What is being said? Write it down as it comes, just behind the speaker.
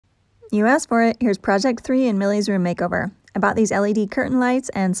You asked for it. Here's project 3 in Millie's room makeover. I bought these LED curtain lights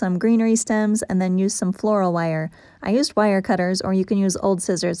and some greenery stems and then used some floral wire. I used wire cutters, or you can use old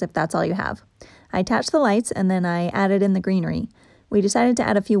scissors if that's all you have. I attached the lights and then I added in the greenery. We decided to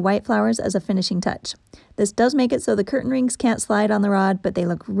add a few white flowers as a finishing touch. This does make it so the curtain rings can't slide on the rod, but they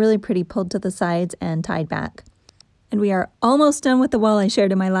look really pretty pulled to the sides and tied back. And we are almost done with the wall I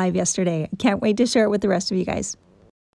shared in my live yesterday. I can't wait to share it with the rest of you guys.